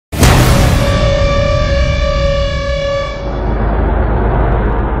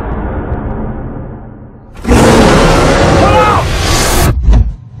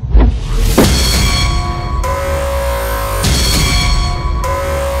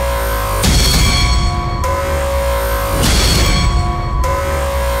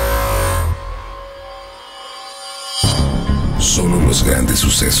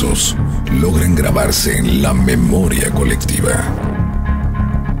sucesos logran grabarse en la memoria colectiva.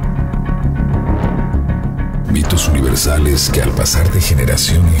 Mitos universales que al pasar de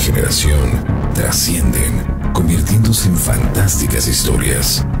generación en generación trascienden, convirtiéndose en fantásticas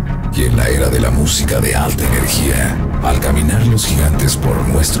historias. Y en la era de la música de alta energía, al caminar los gigantes por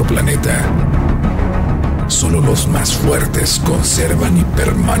nuestro planeta, solo los más fuertes conservan y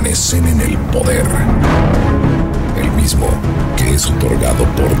permanecen en el poder. El mismo que es otorgado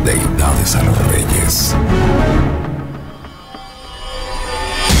por deidades a los reyes.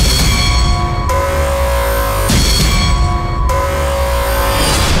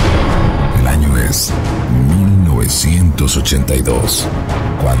 El año es 1982,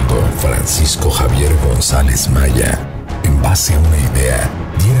 cuando Francisco Javier González Maya, en base a una idea,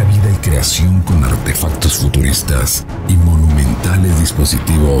 diera vida y creación con artefactos futuristas y monumentales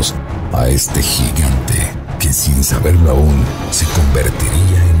dispositivos a este gigante que, sin saberlo aún, se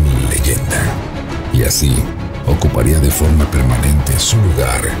convertiría en leyenda. Y así ocuparía de forma permanente su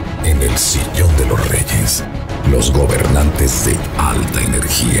lugar en el sillón de los reyes, los gobernantes de alta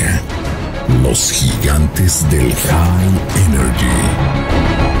energía, los gigantes del High Energy.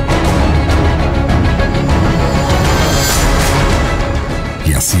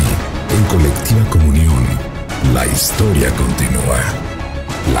 Y así, en colectiva comunión, la historia continúa,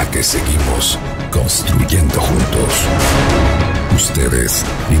 la que seguimos construyendo juntos. Ustedes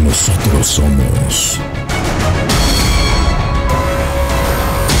y nosotros somos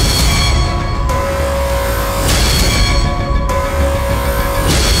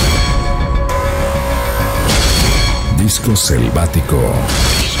Discoselvatico.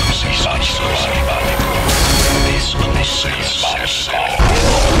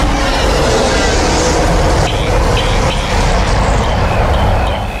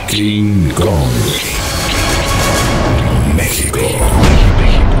 King Kong, México.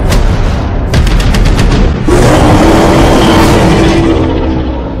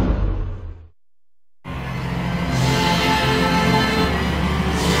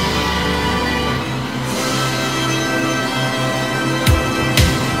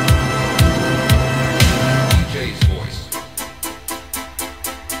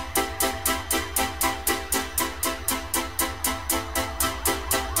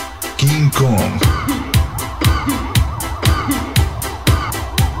 King Kong.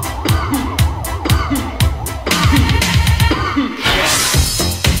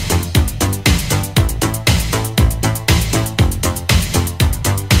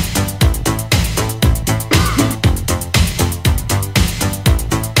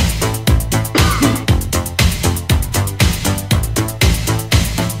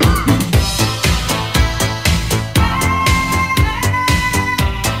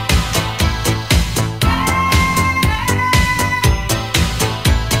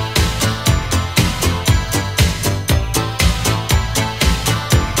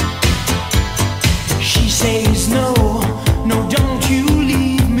 Says no, no, don't you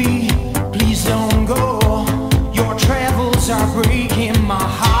leave me. Please don't go. Your travels are breaking my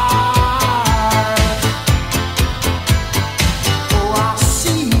heart. Oh, I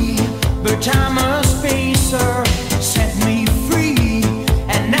see, but time and space set me free,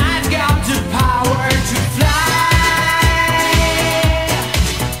 and I've got the power to fly.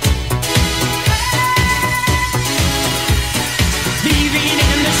 Leaving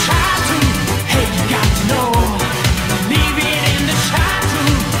in the shadow. Hey, you got to know, leaving in the shadow.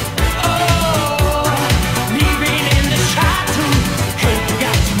 Oh, leaving in the shadow. Hey, you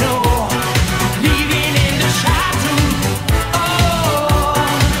got to know, leaving in the shadow. Oh.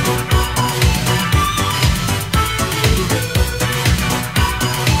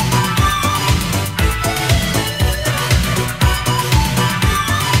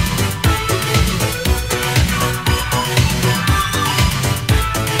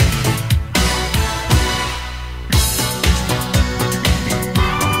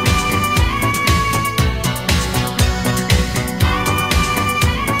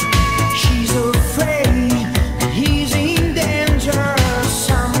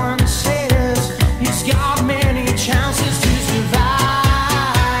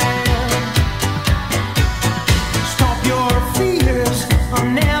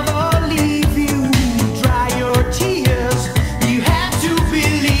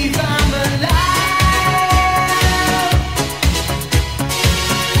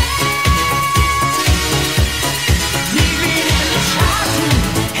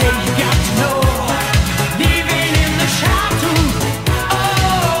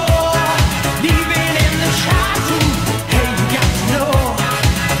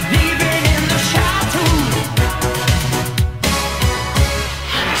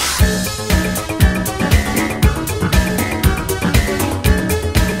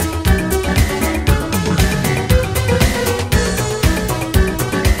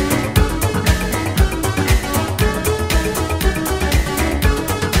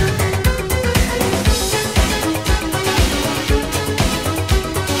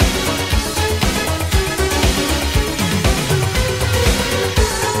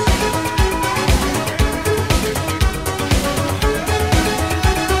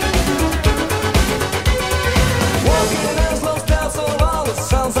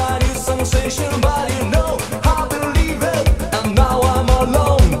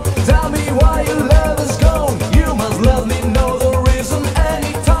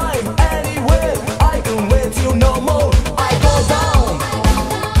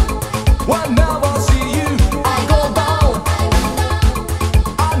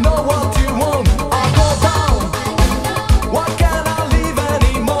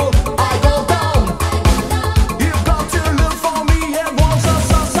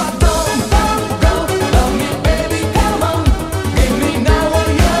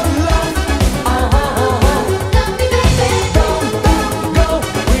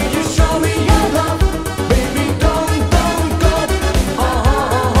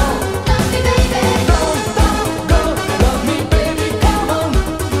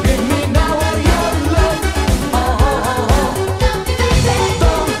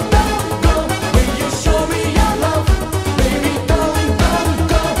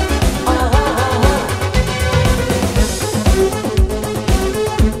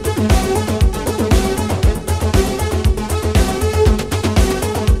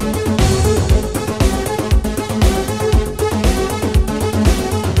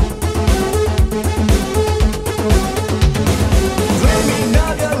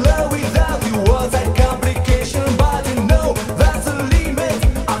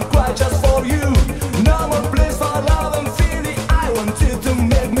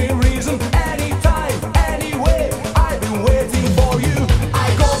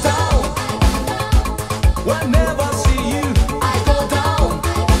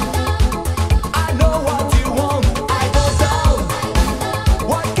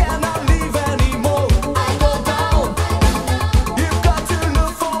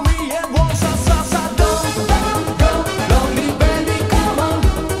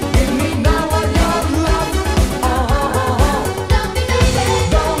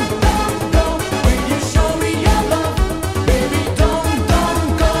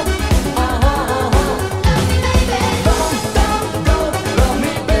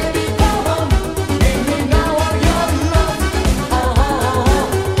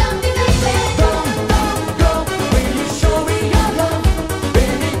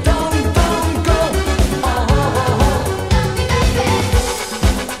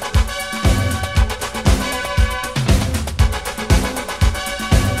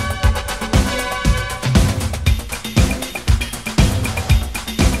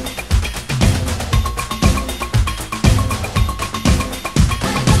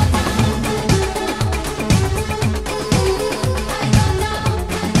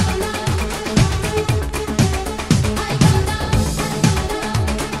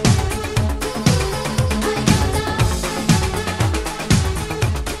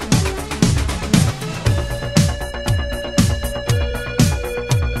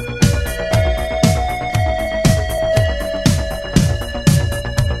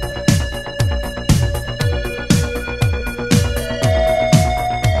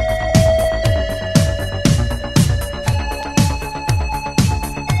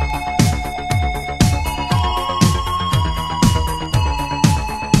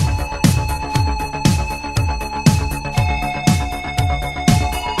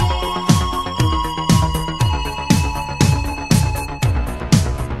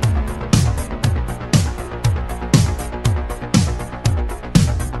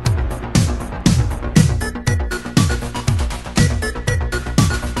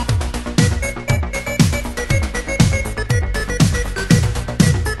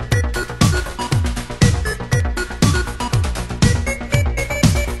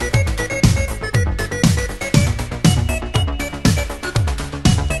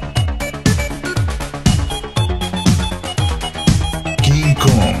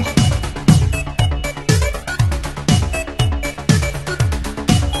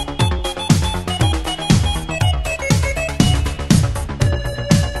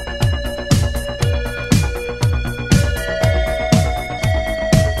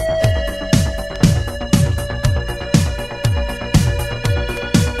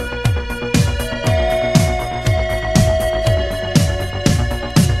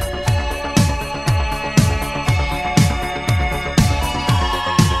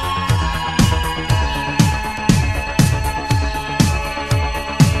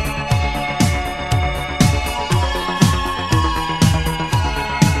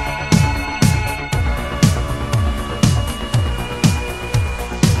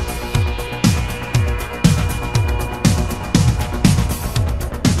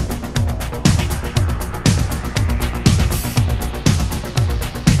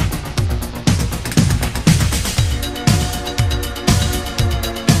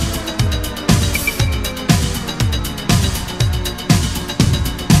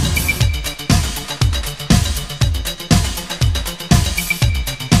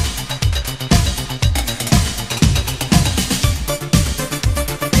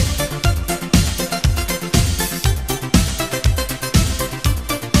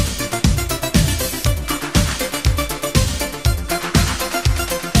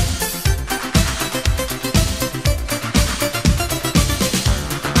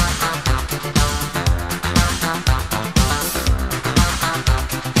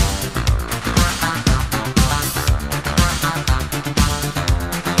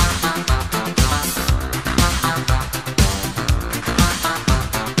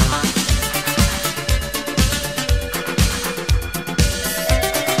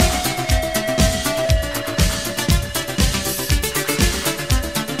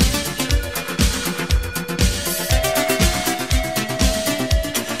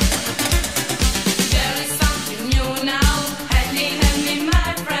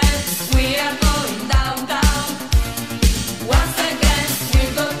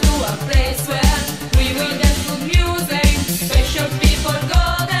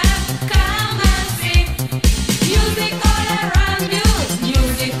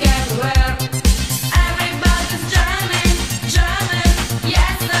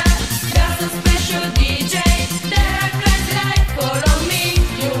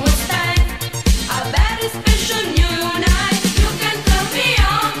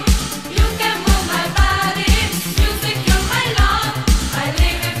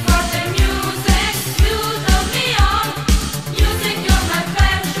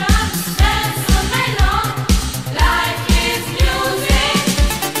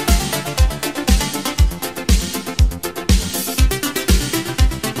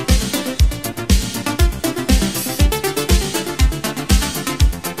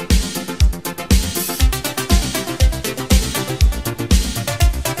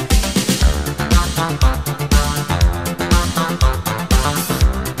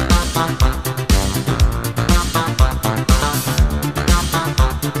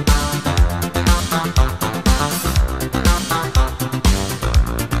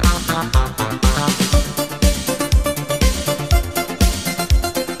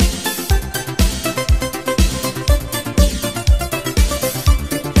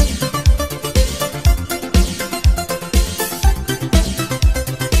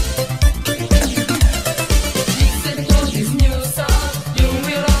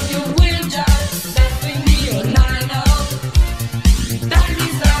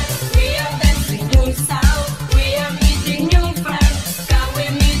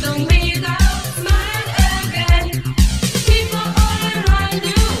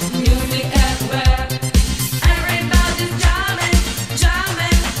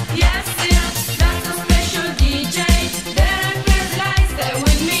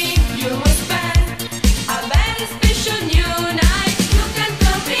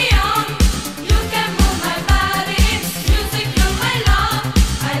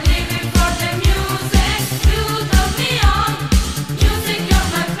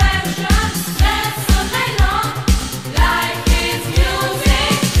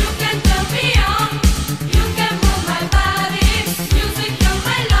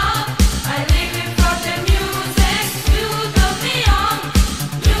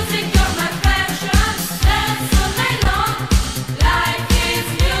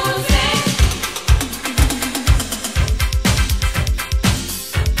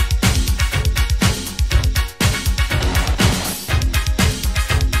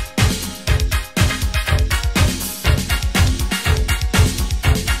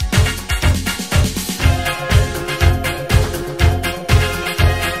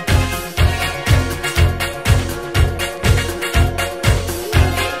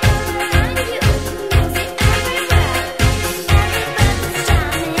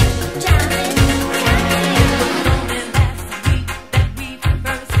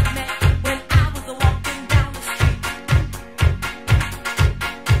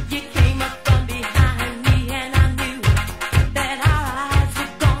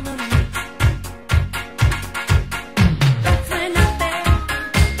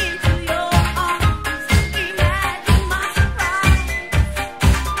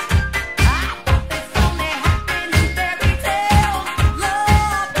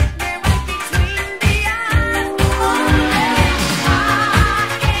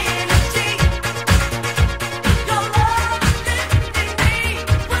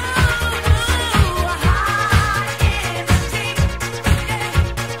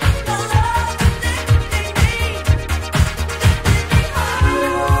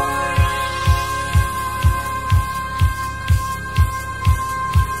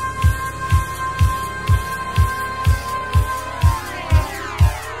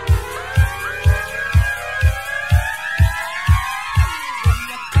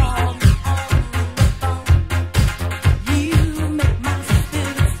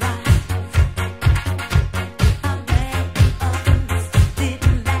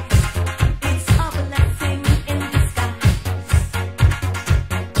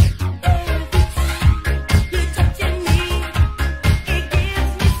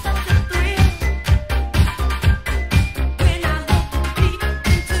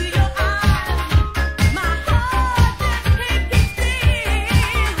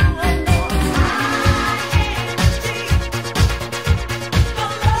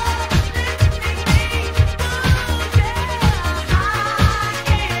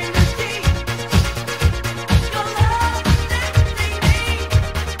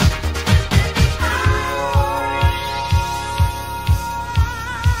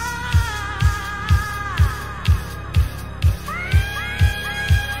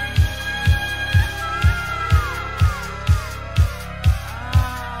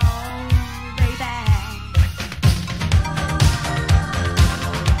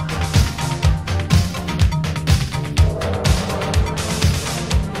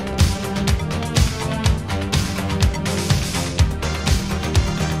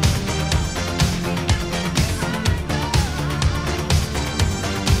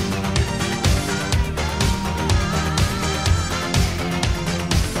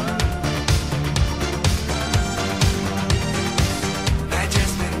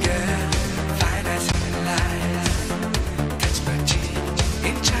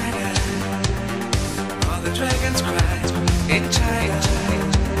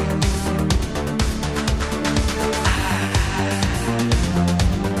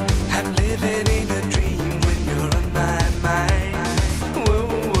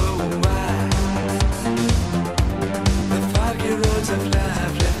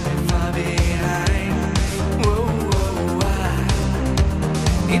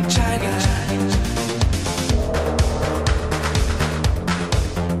 in China.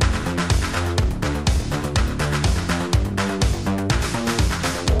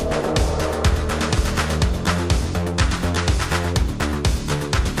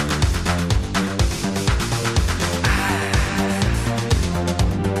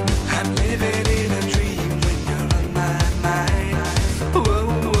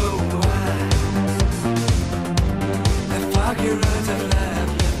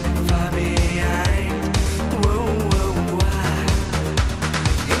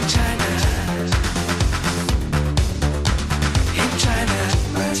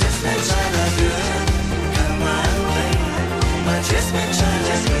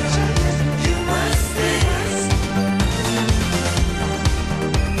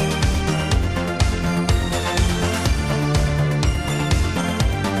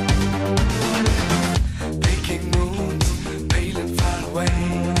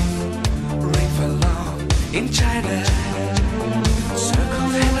 In China, circle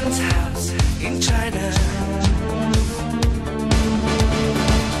heaven's house in China.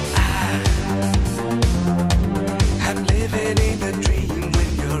 I'm living in a dream when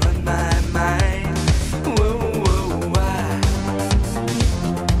you're on my mind. Whoa, whoa, why?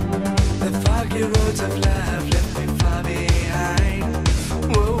 The foggy roads of love left me far behind.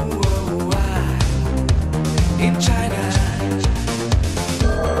 Whoa, whoa, why? In China.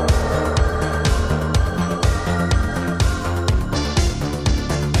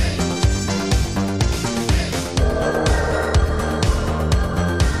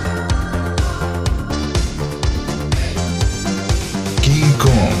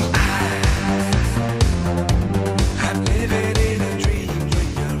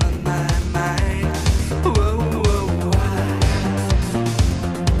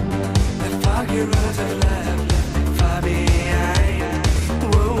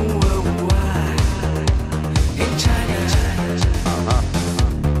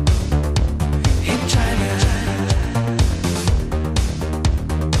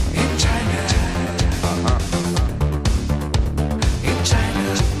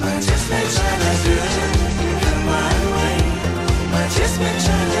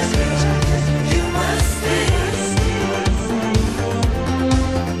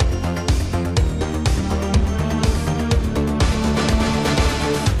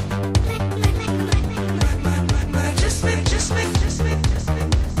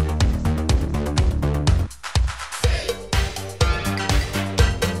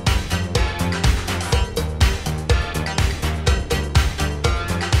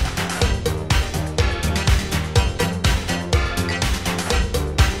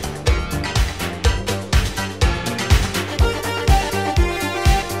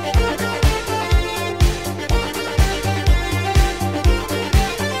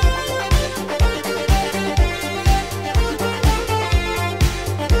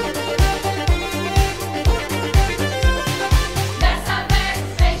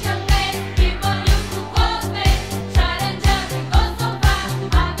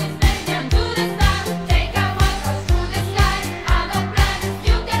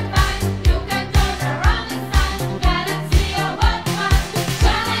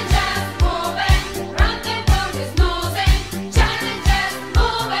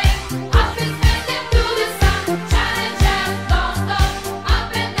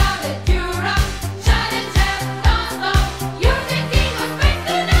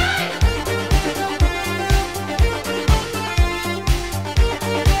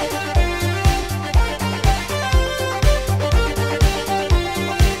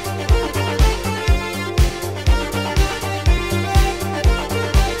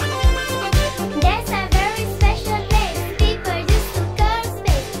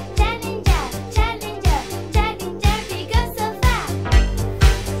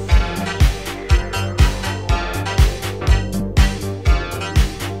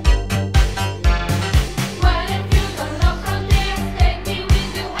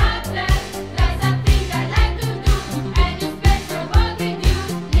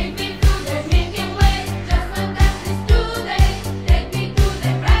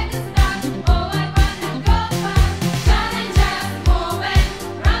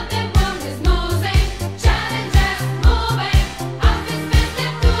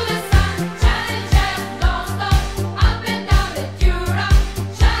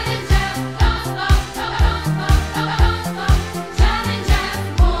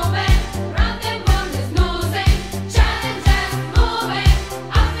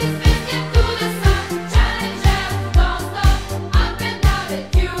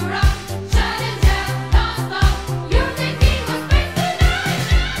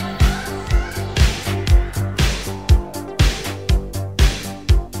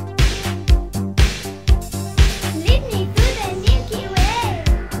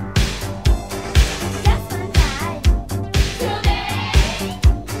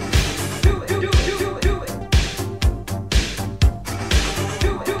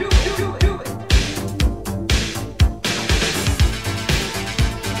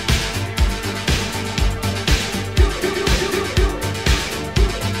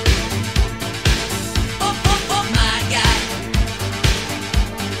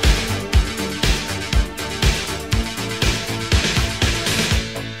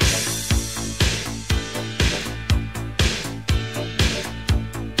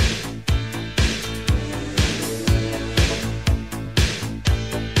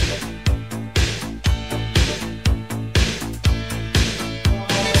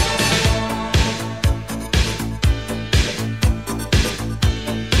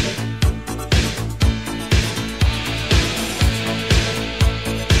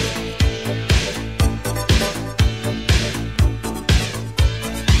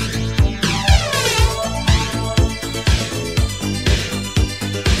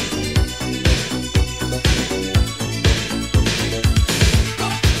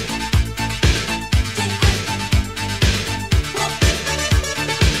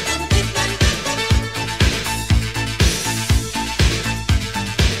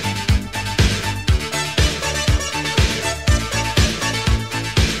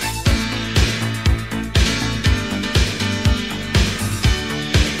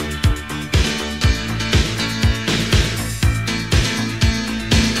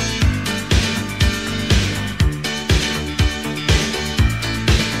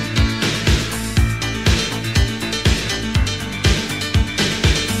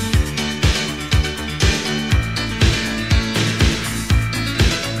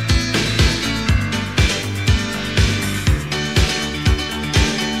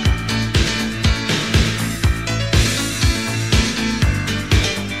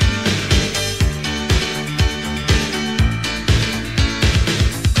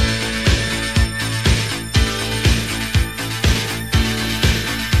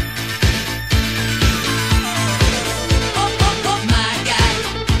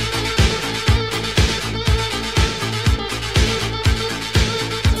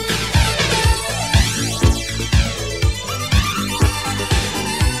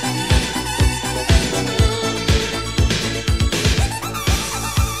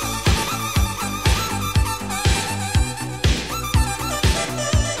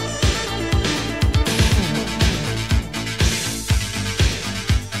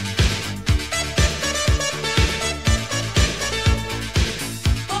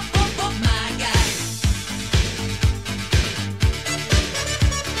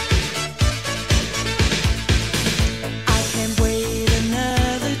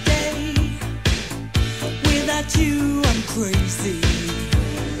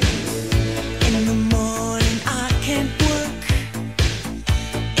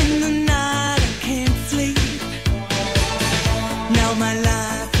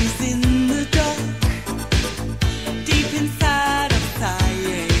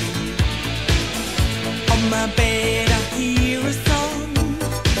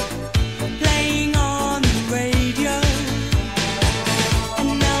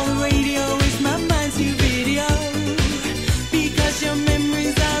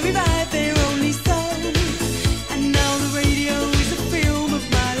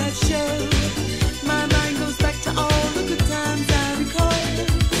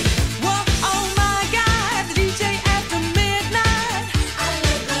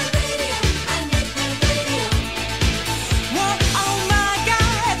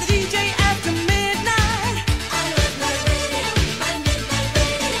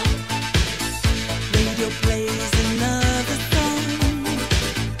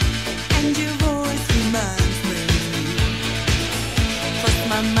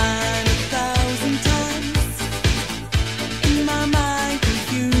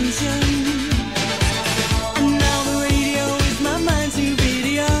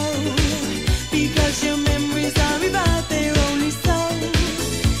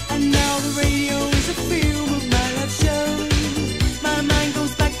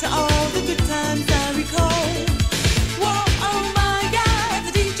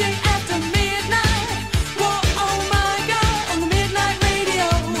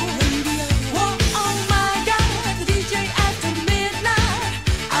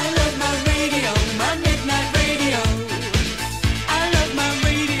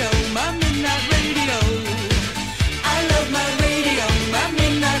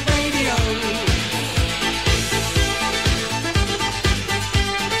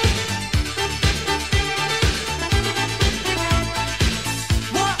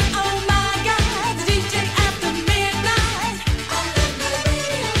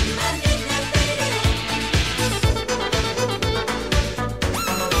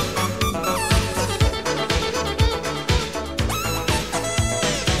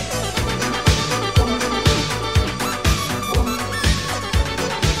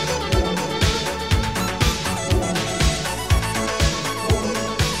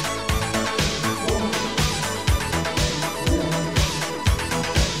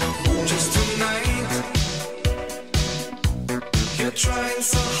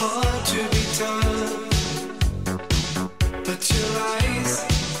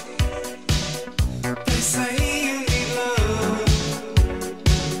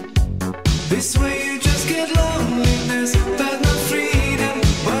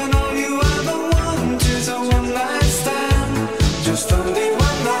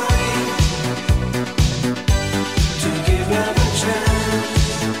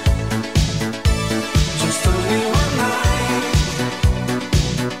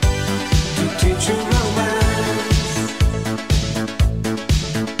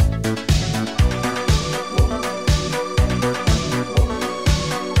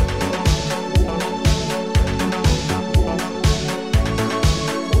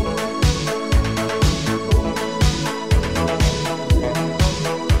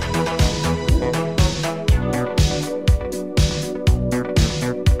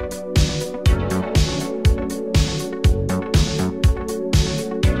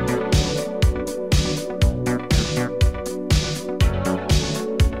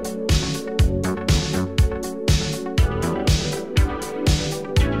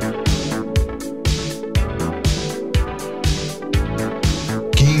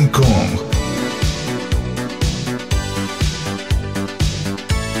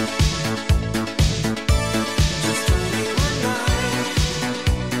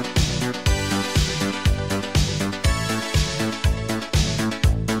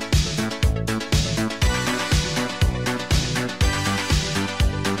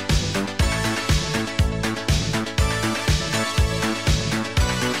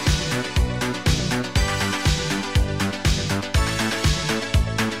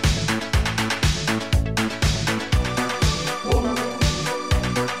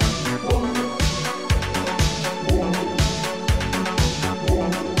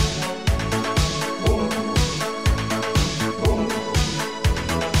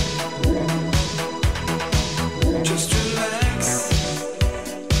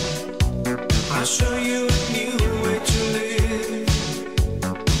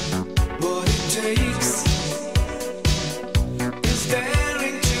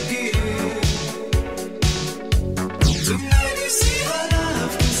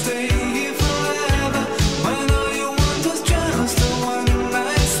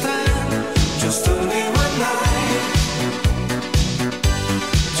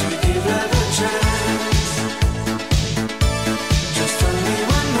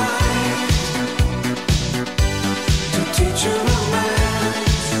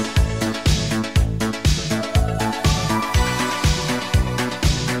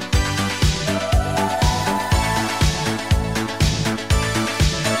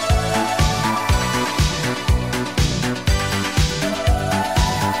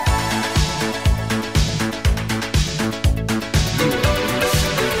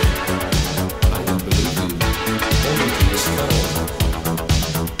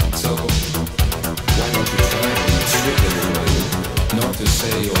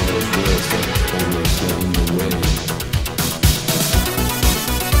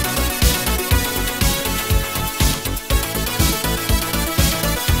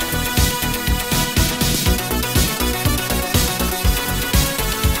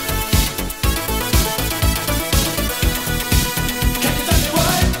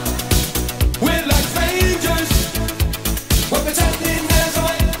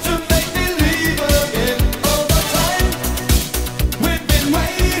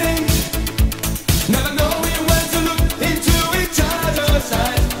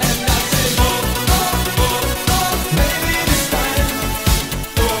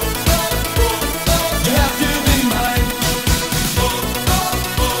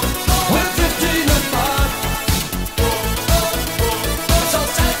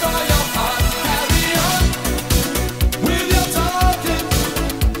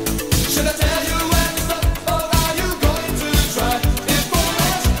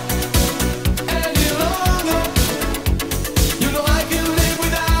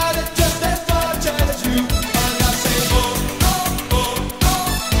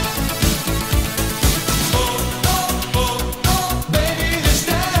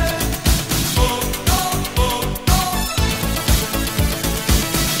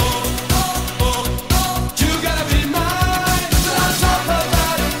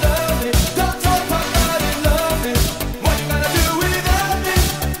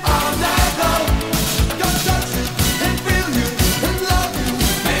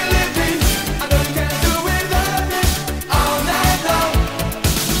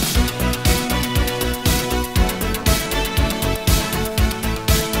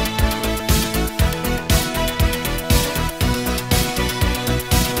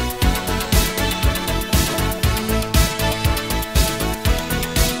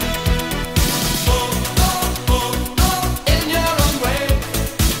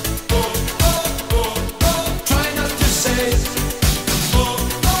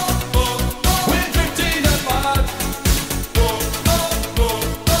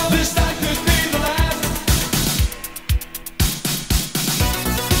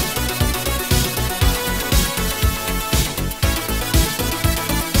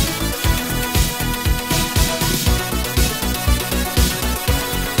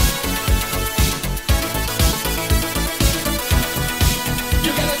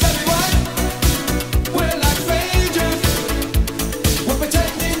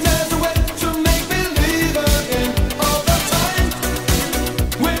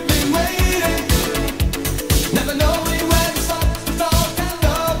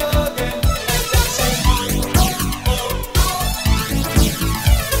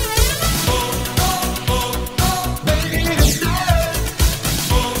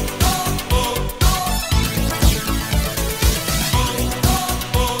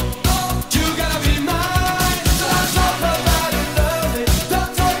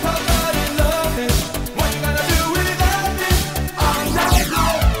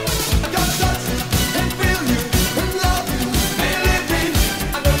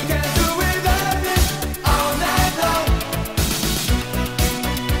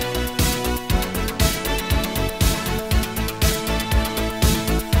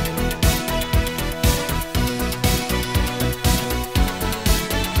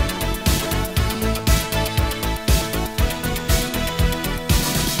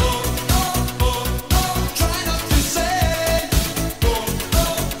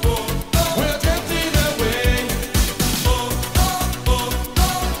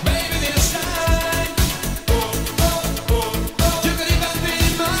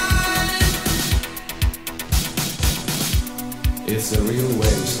 It's a real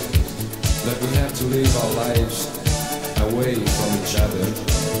waste that we have to live our lives away from each other.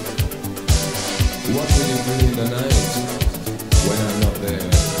 What will you do in the night when I'm not there?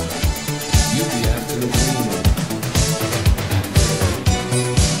 You'll be after a dream.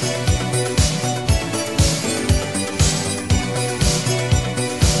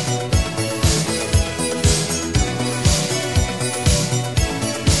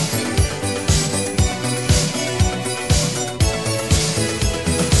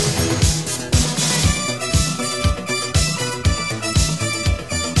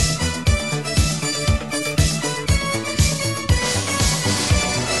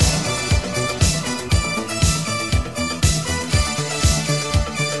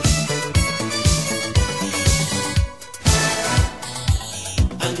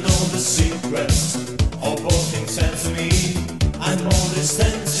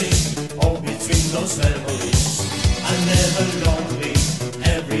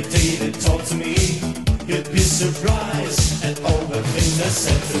 Surprised at all the things they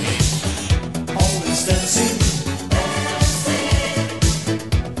said to me. Always dancing,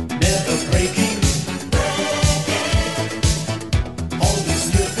 never breaking. All these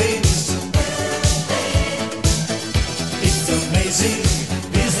new things, it's amazing.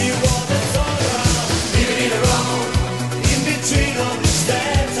 This new world that's all around, living around, in between all this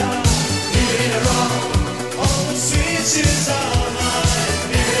data, living around, all the switches are mine,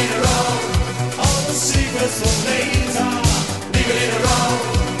 living around, all the secrets of later, living around.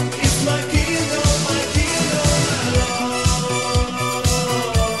 It's my kingdom alone.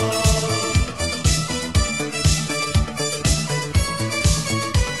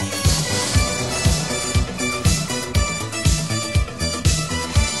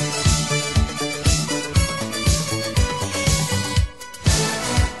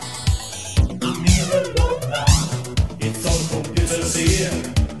 I'm here alone now. It's all computers here.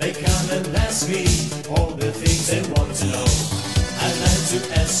 They come and ask me all the things they want to know. I'd like to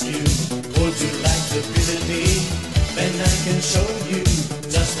ask you, would you like to visit me? Then I can show you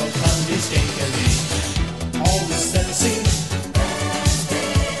just what fun this game can be. Always dancing,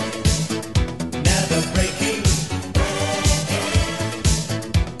 never breaking.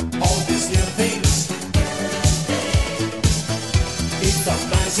 All these new things, it's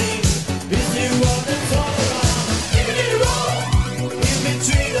amazing. This new world that's all around, living it around, in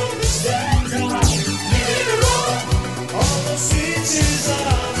between all this data, living it around. All the switches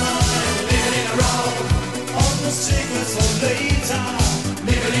are mine, living it around. All the secrets of later,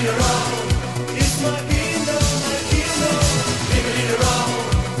 living it around. It's my kingdom, living it around.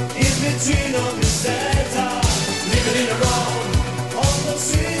 In between all this data, living it around. All the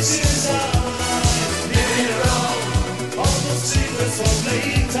switches are mine, living it around. All the secrets of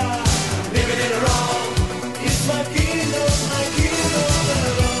later, living it around. It's my kingdom alone.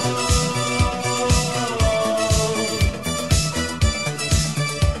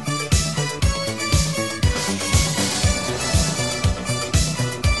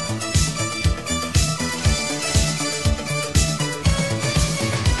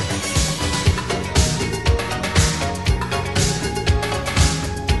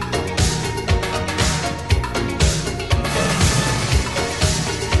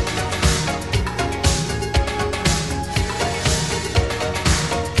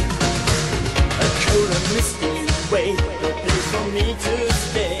 Wait, the place for me to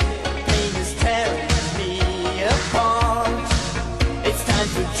stay. Pain is tearing me apart. It's time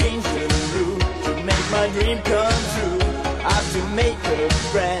to change the route, to make my dream come true. I have to make a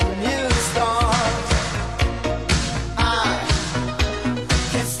brand new start. I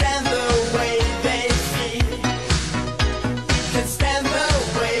can't stand the way they feel, can't stand the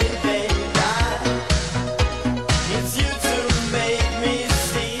way they lie. It's you to make me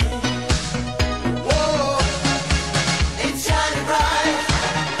see. Whoa, it's shining bright,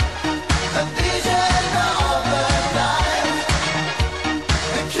 a vision of a life,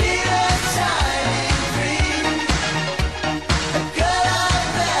 the clear shining dream, a girl I've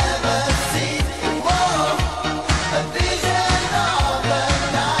never seen. Whoa, a vision of a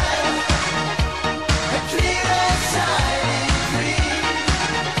life, the clear shining dream,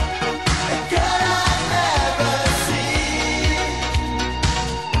 a girl I've never seen.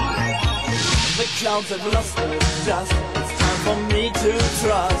 The clouds have lost their dust. It's time for me to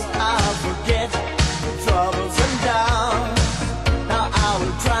trust. I'll forget the troubles and doubts. Now I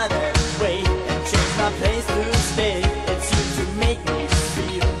will try that way and change my place to stay. It's you to make me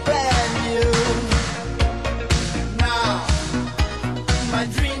feel brand new. Now my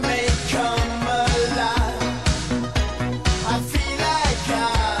dream may come alive. I feel like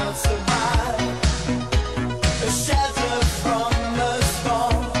I'll survive. A shelter from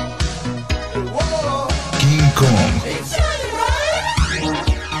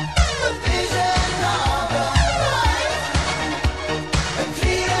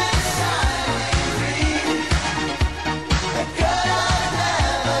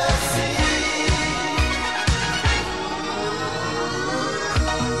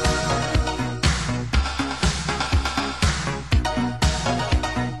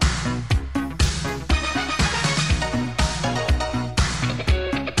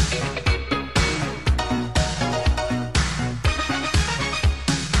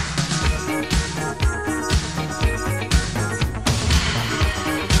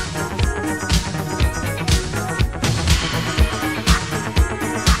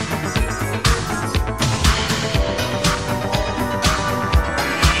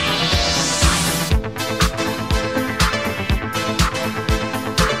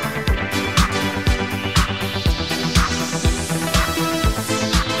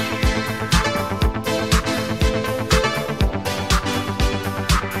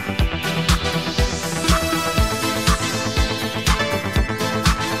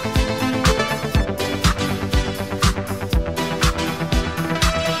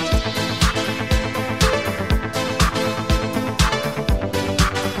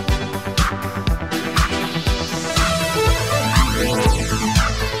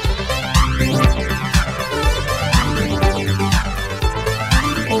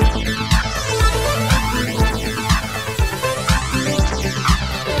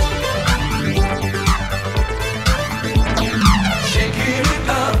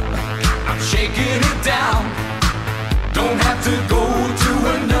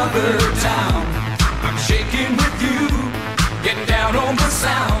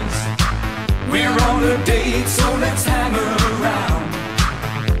on a date, so let's hang around.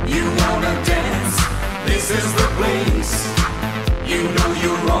 You wanna dance? This is the place. You know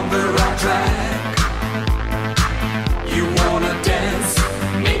you're on the right track. You wanna dance?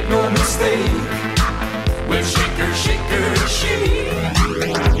 Make no mistake. Well, shake her, shake her, shake.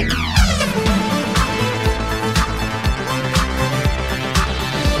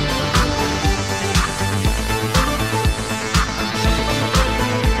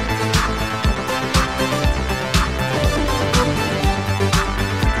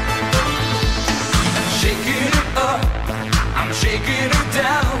 Shaking it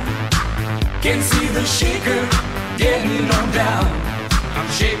down, can see the shaker getting on down. I'm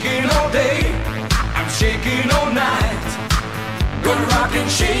shaking all day, I'm shaking all night. Gonna rock and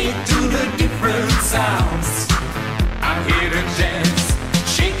shake to the different sounds. I'm here to dance,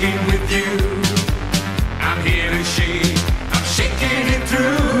 shaking with you. I'm here to shake, I'm shaking it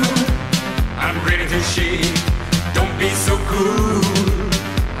through. I'm ready to shake, don't be so cool.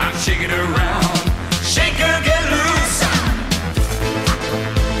 I'm shaking around, shaker get loose.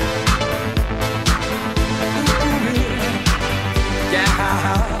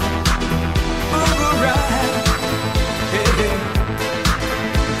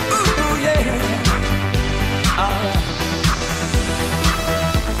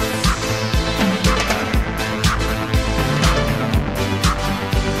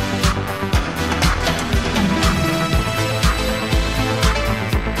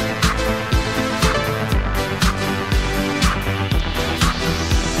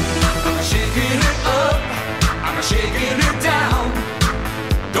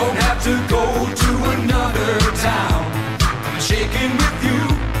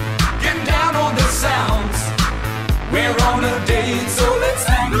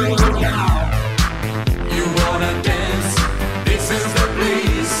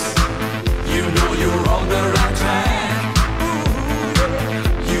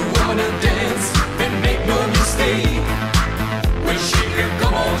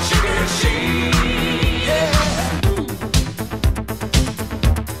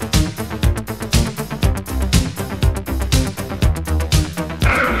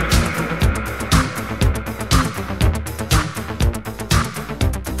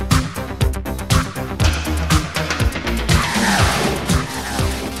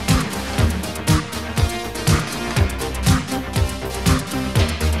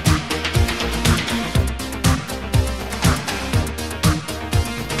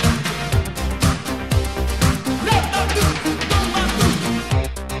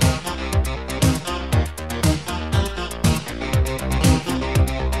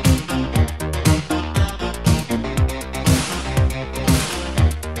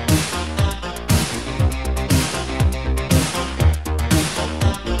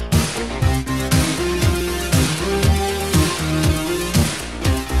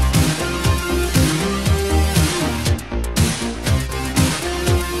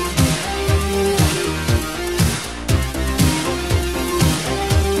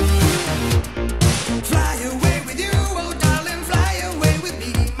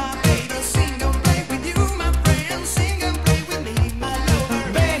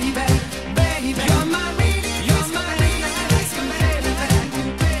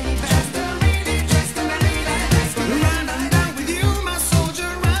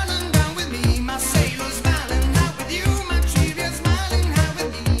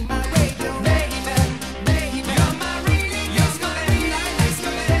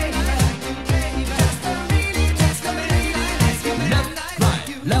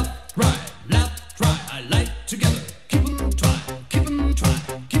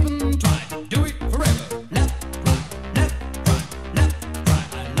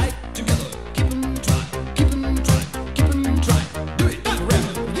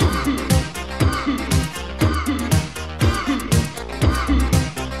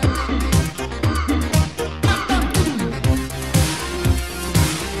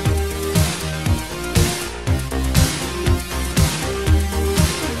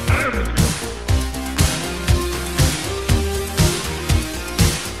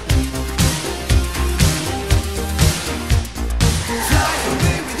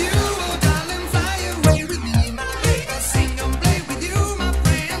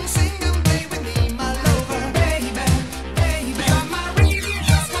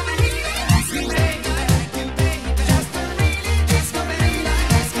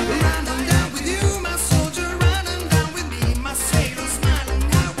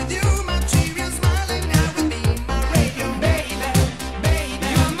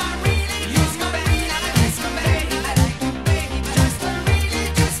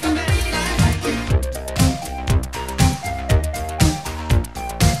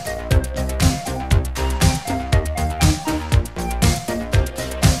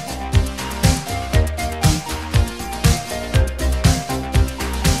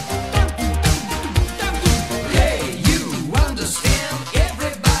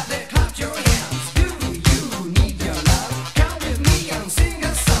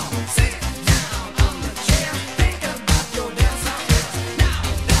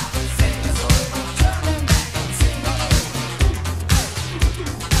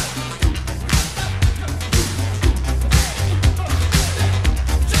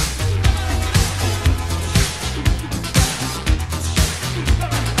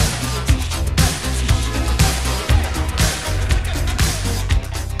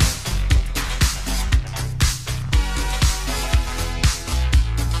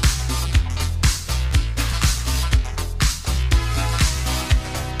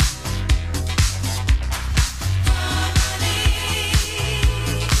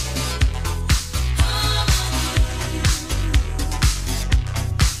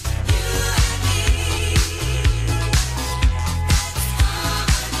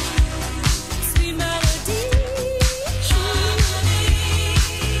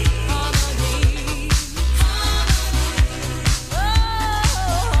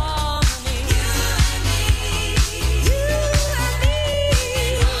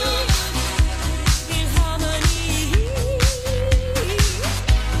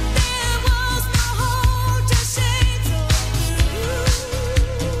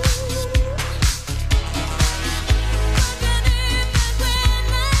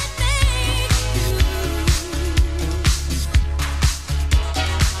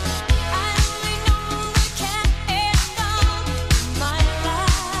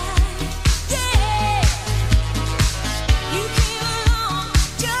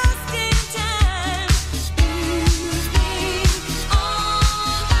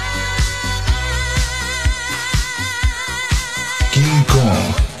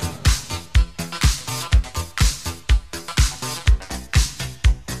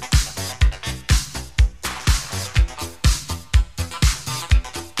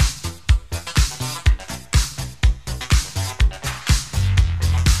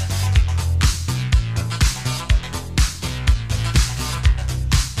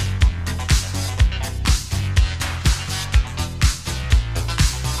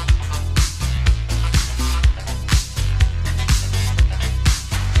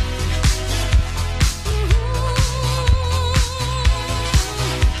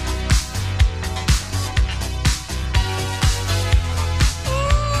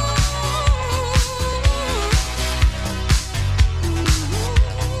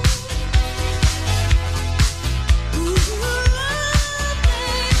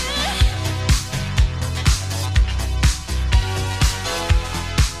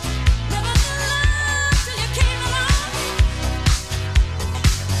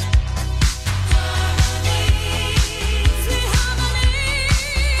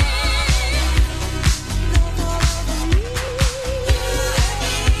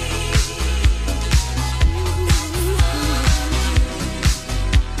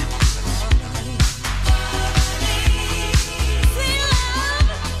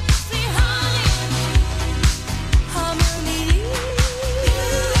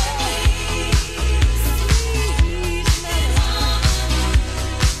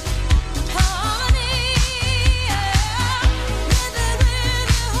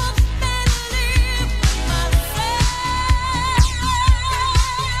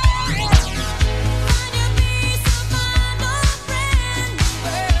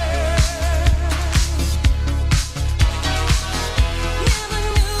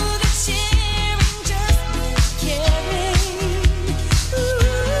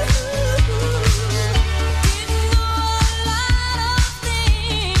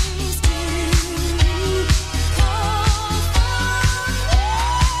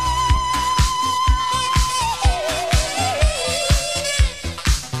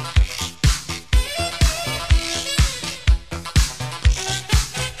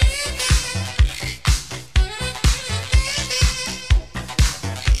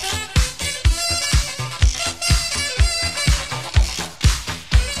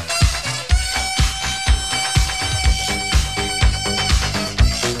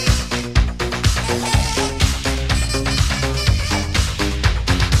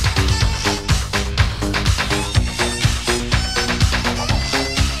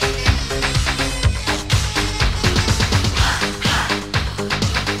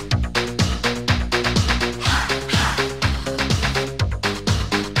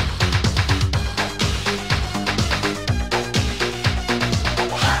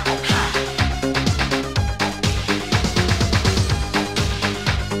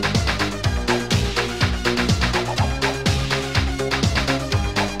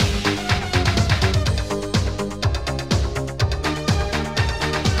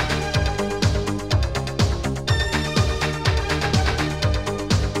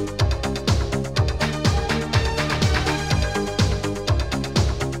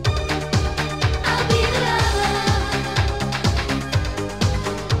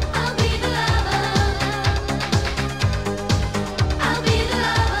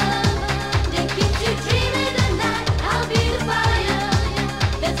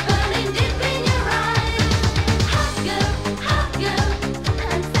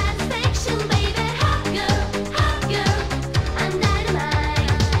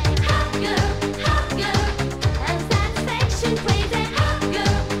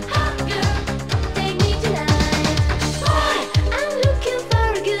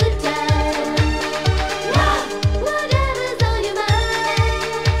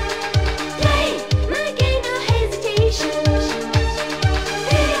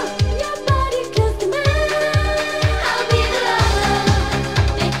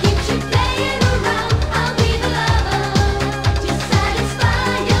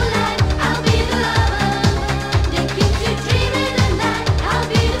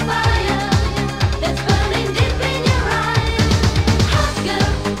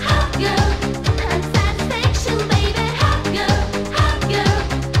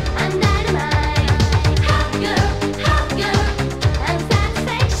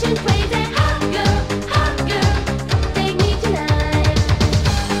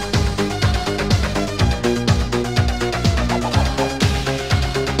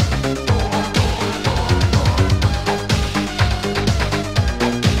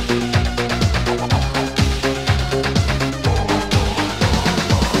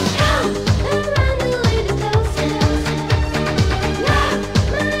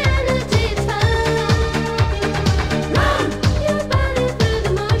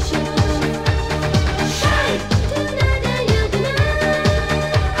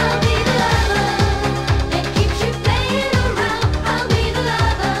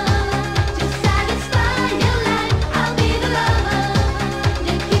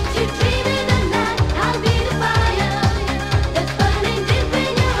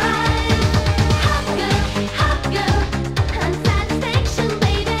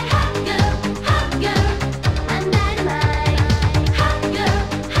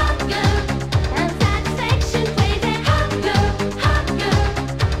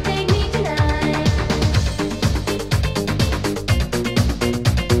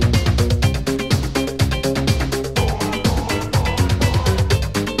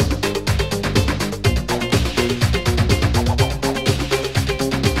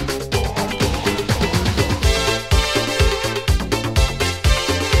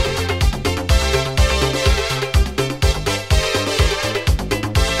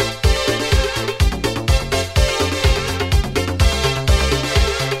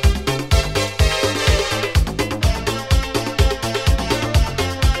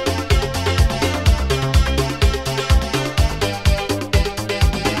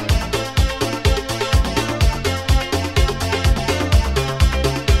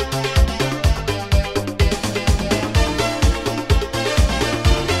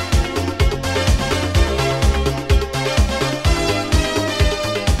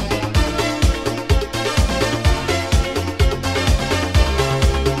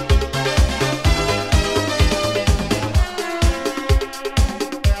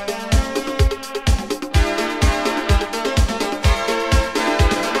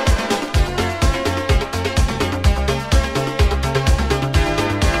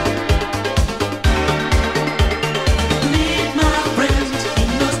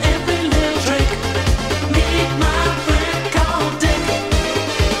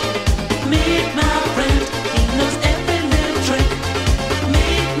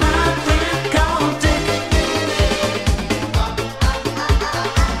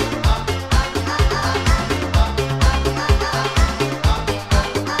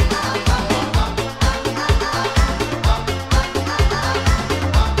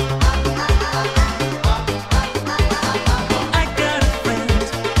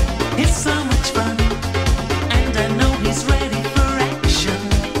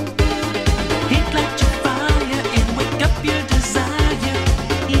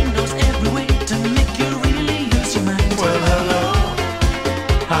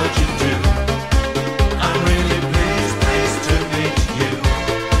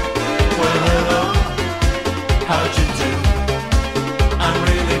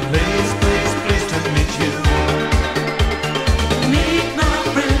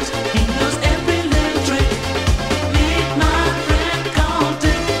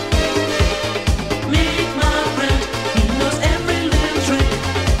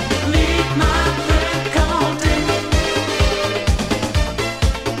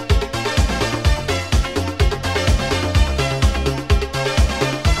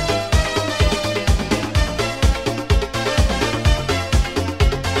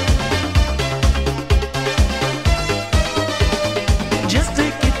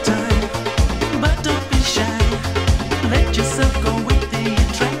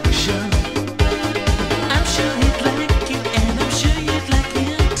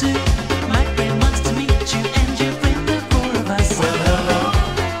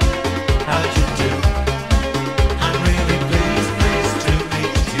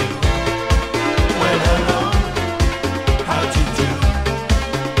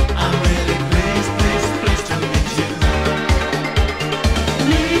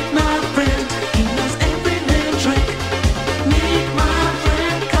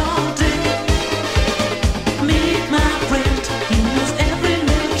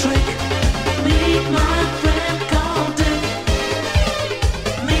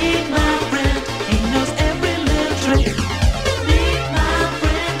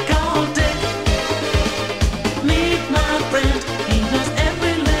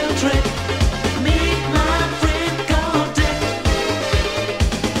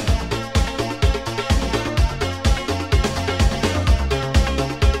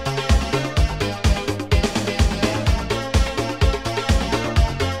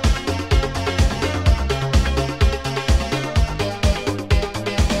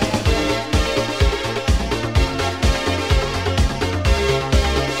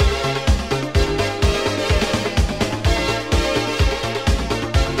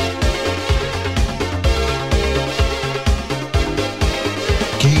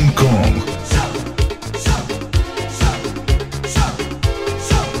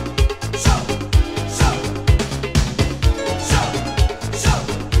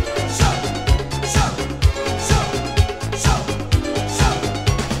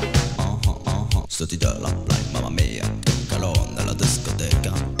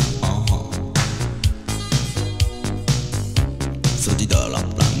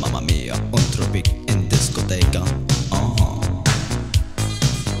 Lappland, mamma mia, un tropic in discoteca.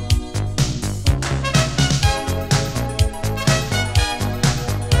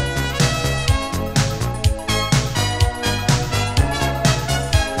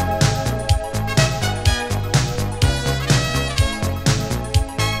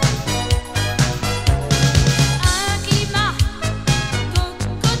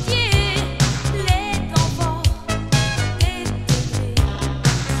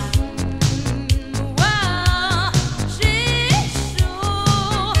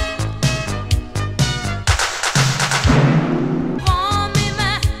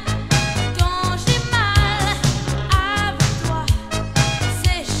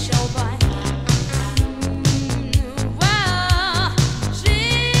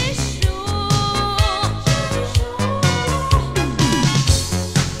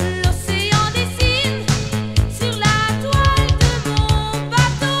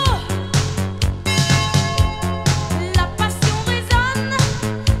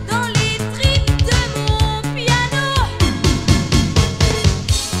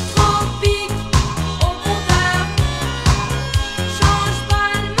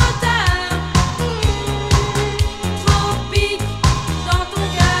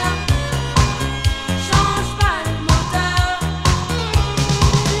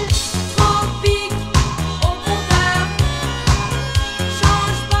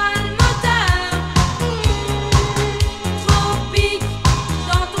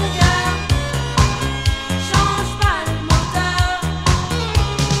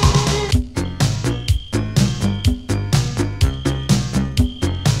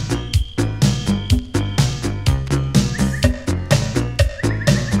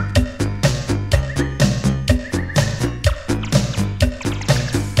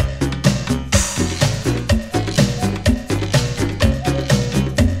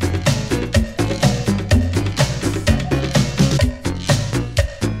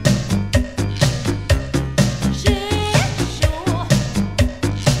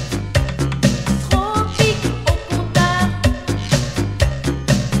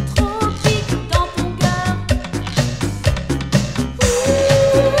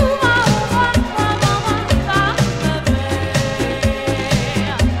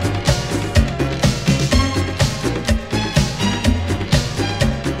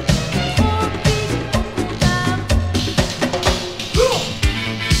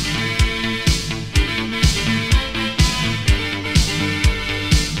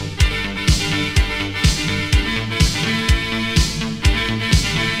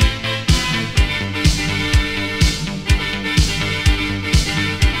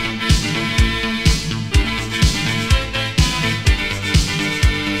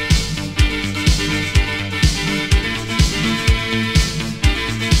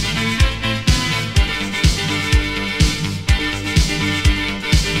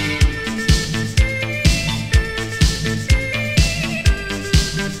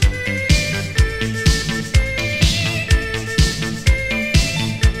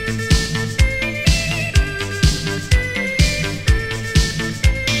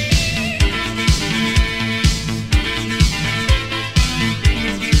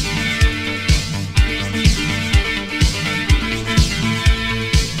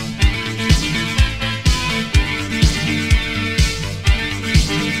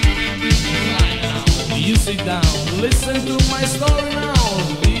 Sit down, listen to my story now.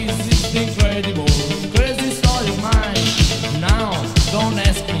 This is the incredible, crazy story of mine. Now, don't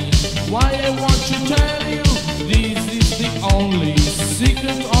ask me why I want to tell you. This is the only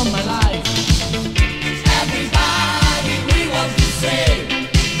secret on my